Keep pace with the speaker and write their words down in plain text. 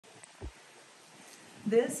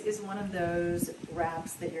This is one of those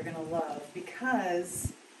wraps that you're gonna love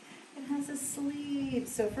because it has a sleeve.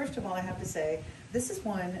 So first of all, I have to say, this is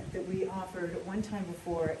one that we offered one time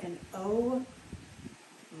before, and oh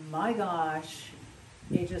my gosh,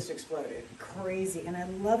 it just exploded. Crazy. And I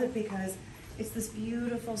love it because it's this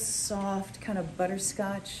beautiful, soft, kind of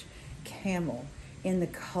butterscotch camel in the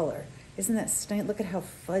color. Isn't that stunning? Look at how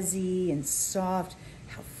fuzzy and soft,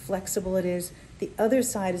 how flexible it is. The other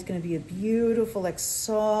side is going to be a beautiful, like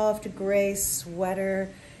soft gray sweater.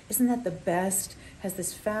 Isn't that the best? Has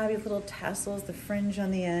this fabulous little tassels, the fringe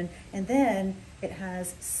on the end, and then it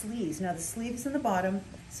has sleeves. Now the sleeves in the bottom,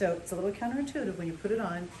 so it's a little counterintuitive when you put it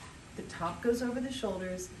on. The top goes over the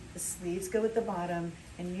shoulders, the sleeves go at the bottom,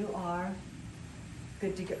 and you are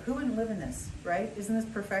good to go. Who wouldn't live in this, right? Isn't this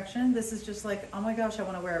perfection? This is just like, oh my gosh, I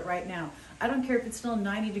want to wear it right now. I don't care if it's still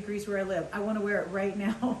 90 degrees where I live. I want to wear it right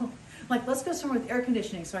now. Like, let's go somewhere with air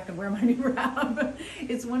conditioning so I can wear my new wrap.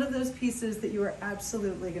 It's one of those pieces that you are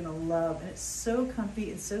absolutely going to love. And it's so comfy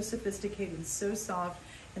and so sophisticated and so soft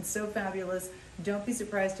and so fabulous. Don't be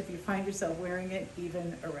surprised if you find yourself wearing it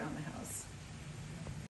even around the house.